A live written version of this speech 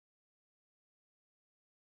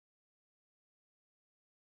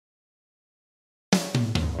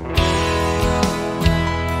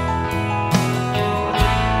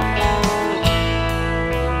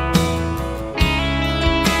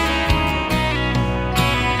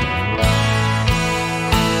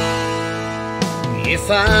If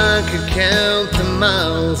I could count the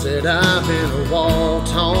miles that I've been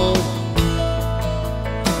walked on,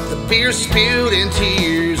 the beer spilled and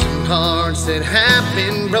tears and hearts that have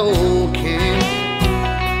been broken,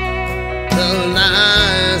 the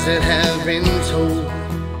lies that have been told,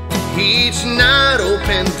 each night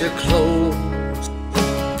open to close,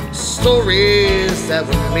 stories that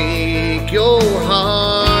will make your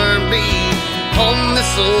heart beat on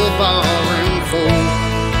this old barroom floor.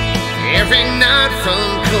 Every night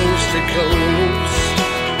from coast to coast,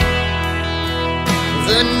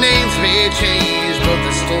 the names may change, but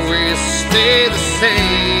the stories stay the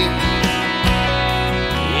same.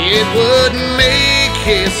 It would make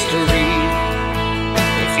history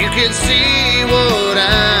if you could see what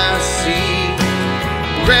I see.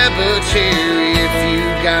 Grab a cherry if you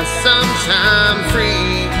got some time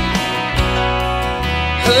free.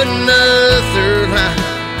 Another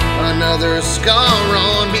line, another scar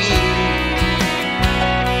on me.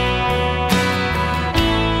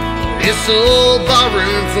 This old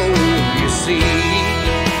barroom floor, you see,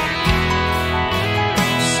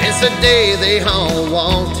 since the day they all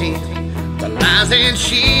walked in, the lies and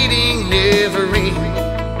cheating never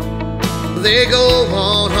end. They go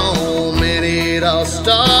on home and it all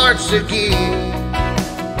starts again.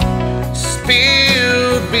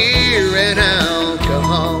 Spilled beer and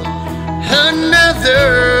alcohol,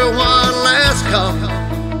 another one last call.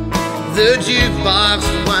 The jukebox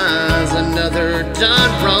whines another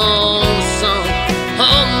done wrong song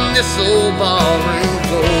on this old barroom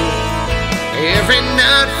floor. Every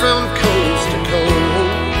night from coast to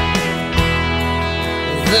coast,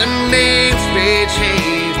 the names may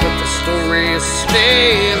change, but the stories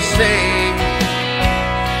stay the same.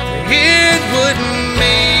 It wouldn't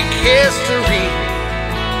make history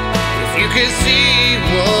if you could see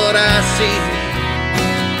what I see.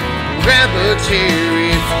 Grab a cherry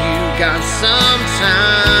if you got some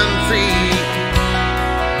time free.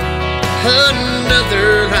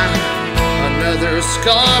 Another line, another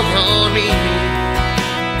scar on me.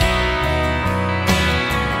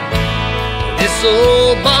 This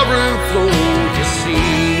old barroom floor, you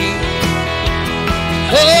see.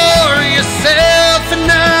 Pour yourself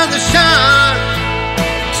another shot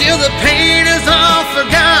till the pain is all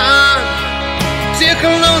forgot, till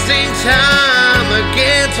closing time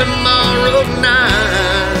again tomorrow night.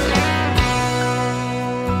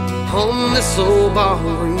 On this old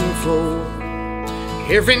barroom floor,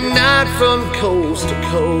 every night from coast to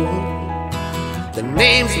coast, the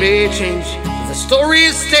names may change, the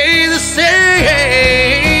stories stay the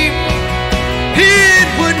same. It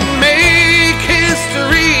wouldn't make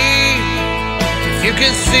history if you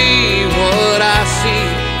could see what I see.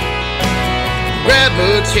 Grab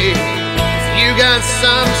a chair, you got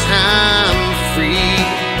some time free.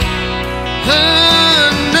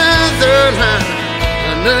 Another line,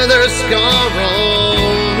 another scar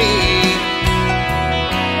on me.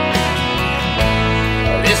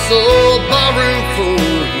 This old barroom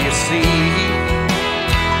floor, you see.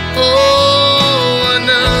 Oh,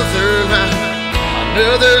 another line,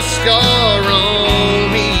 another scar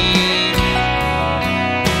on me.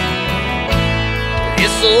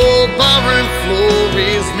 This old barroom floor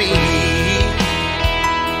is me.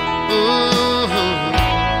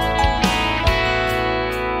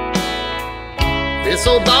 This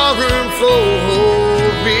old barroom floor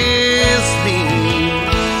is